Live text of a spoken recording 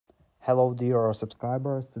Hello dear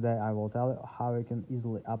subscribers, today I will tell you how you can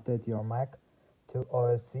easily update your Mac to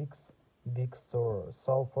OS 6 Big Sur.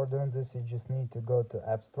 So for doing this you just need to go to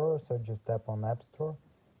App Store, so just tap on App Store,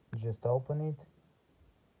 just open it.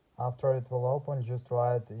 After it will open, just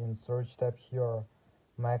write in search tab here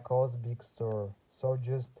macOS Big Sur. So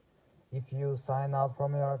just if you sign out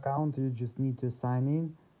from your account, you just need to sign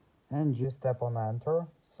in and just tap on enter.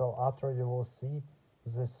 So after you will see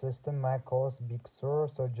the system macOS Big Sur,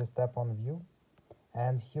 so just tap on view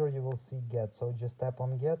and here you will see get, so just tap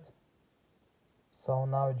on get. So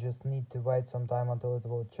now you just need to wait some time until it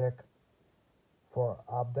will check for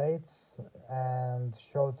updates and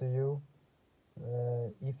show to you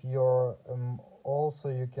if you're also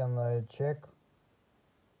you can check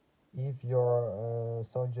if you're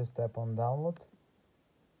so just tap on download,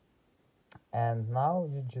 and now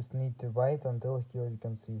you just need to wait until here you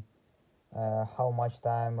can see how much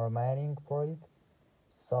time remaining for it.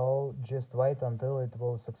 So just wait until it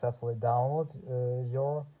will successfully download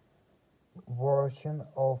your version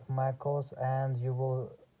of macOS and you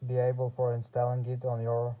will be able for installing it on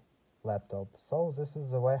your laptop. So this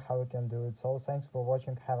is the way how you can do it. So thanks for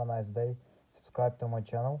watching, have a nice day, subscribe to my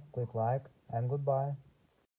channel, click like, and goodbye.